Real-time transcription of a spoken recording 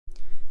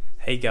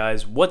Hey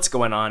guys, what's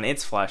going on?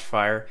 It's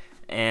Flashfire,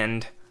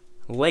 and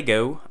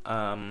Lego,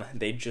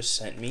 they just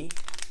sent me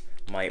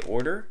my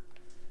order,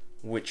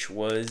 which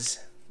was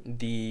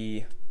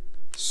the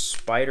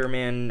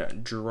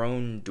Spider-Man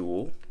drone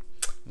duel,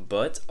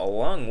 but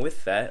along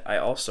with that, I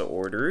also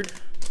ordered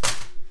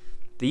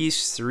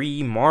these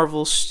 3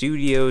 Marvel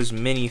Studios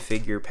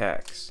minifigure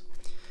packs.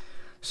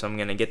 So I'm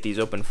gonna get these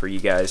open for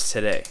you guys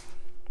today.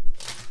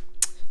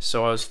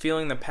 So I was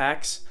feeling the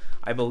packs.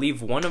 I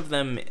believe one of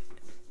them,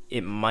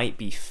 it might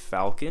be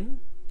Falcon,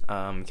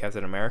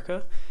 Captain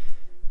America,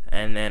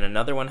 and then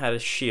another one had a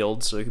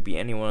shield, so it could be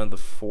any one of the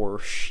 4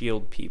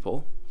 shield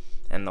people,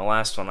 and the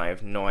last one I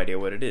have no idea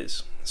what it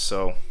is.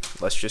 So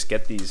let's just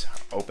get these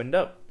opened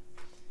up.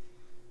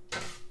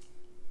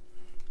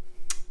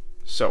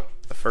 So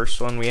the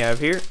first one we have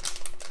here,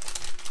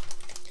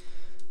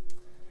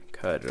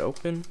 cut it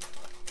open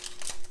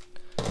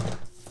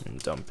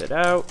and dump it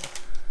out.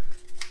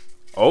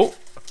 Oh,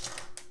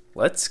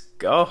 let's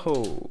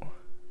go.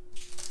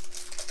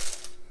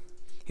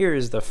 Here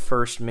is the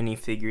first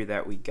minifigure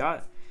that we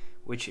got,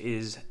 which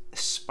is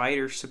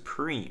Spider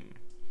Supreme.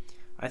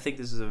 I think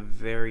this is a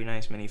very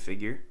nice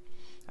minifigure.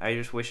 I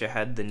just wish it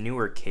had the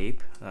newer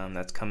cape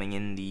that's coming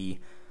in the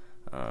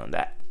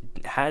that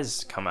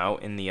has come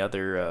out in the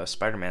other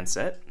Spider-Man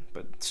set,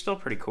 but it's still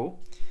pretty cool.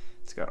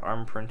 It's got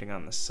arm printing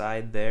on the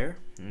side there,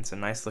 and it's a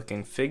nice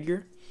looking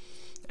figure.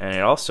 And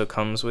it also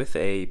comes with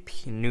a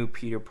new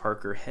Peter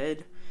Parker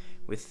head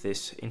with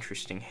this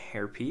interesting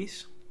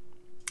hairpiece.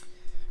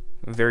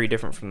 Very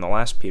different from the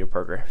last Peter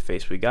Parker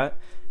face we got.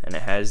 And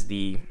it has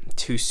the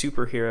 2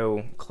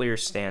 superhero clear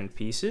stand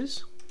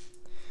pieces,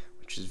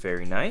 which is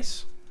very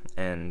nice.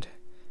 And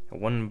a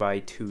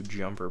 1x2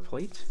 jumper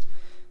plate.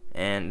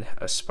 And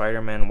a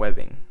Spider-Man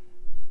webbing.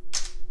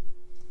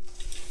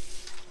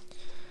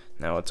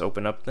 Now let's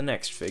open up the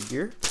next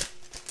figure.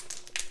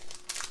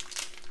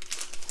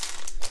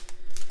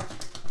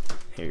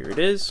 Here it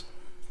is.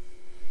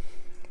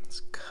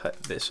 Let's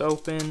cut this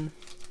open.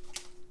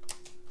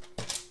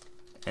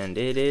 And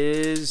it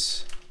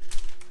is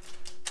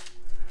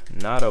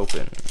not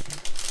open.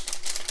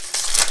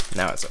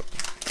 Now it's open.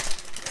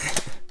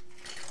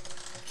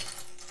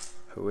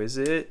 Who is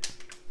it?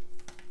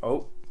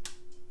 Oh.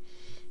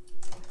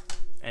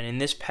 And in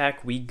this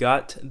pack we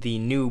got the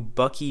new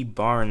Bucky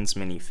Barnes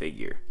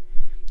minifigure.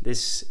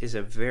 This is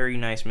a very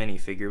nice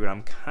minifigure, but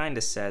I'm kind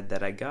of sad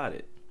that I got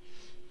it,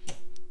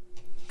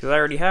 because I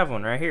already have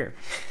one right here.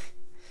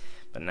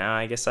 But now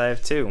I guess I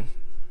have 2.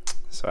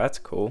 So that's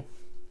cool.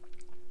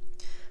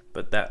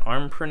 But that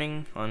arm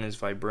printing on his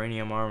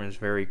vibranium arm is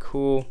very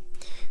cool.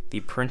 The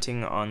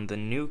printing on the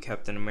new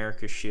Captain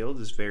America shield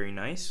is very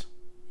nice.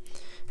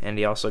 And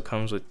he also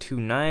comes with 2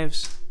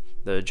 knives,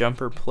 the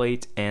jumper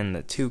plate, and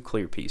the 2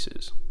 clear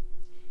pieces.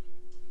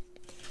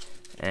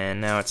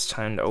 And now it's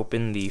time to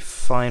open the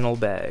final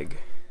bag.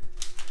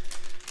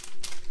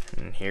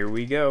 And here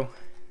we go.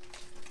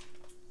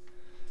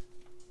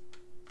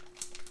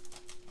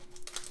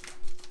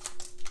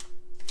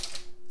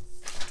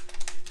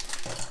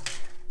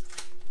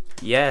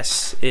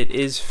 Yes, it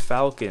is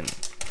Falcon.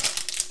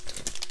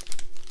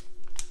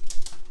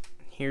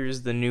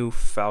 Here's the new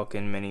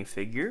Falcon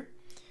minifigure.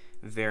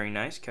 Very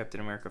nice. Captain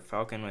America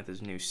Falcon with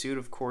his new suit,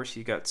 of course.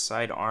 He's got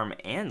side arm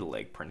and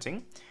leg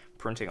printing.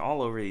 Printing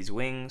all over these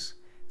wings.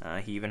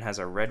 He even has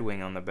a red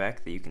wing on the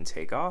back that you can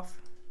take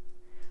off.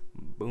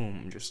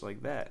 Boom, just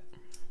like that.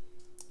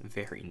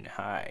 Very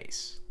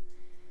nice.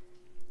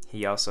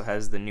 He also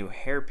has the new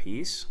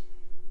hairpiece.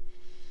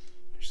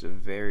 Which is a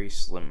very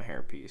slim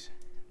hairpiece.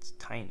 It's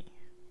tiny,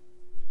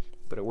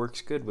 but it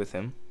works good with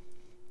him.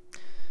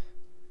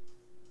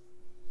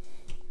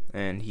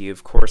 And he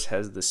of course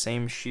has the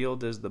same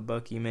shield as the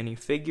Bucky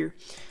minifigure,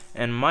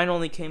 and mine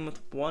only came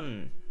with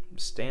one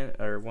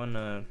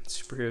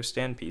superhero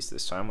stand piece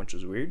this time, which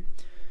is weird.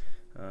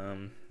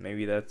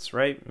 Maybe that's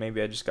right,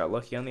 maybe I just got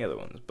lucky on the other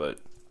ones, but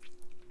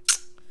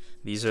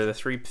these are the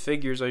 3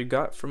 figures I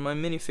got from my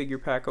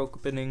minifigure pack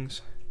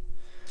openings,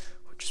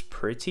 which is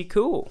pretty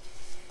cool.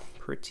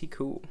 Pretty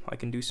cool. I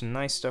can do some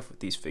nice stuff with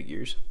these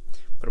figures,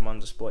 put them on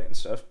display and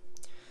stuff.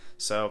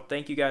 So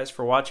thank you guys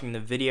for watching the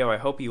video. I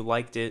hope you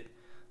liked it.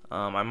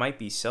 I might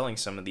be selling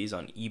some of these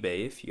on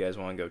eBay if you guys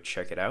want to go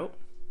check it out.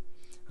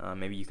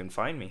 Maybe you can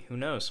find me, who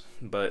knows.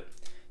 But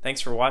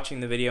thanks for watching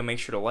the video. Make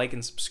sure to like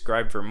and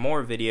subscribe for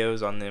more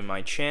videos on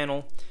my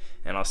channel,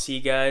 and I'll see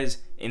you guys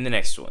in the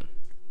next one.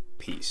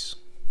 Peace.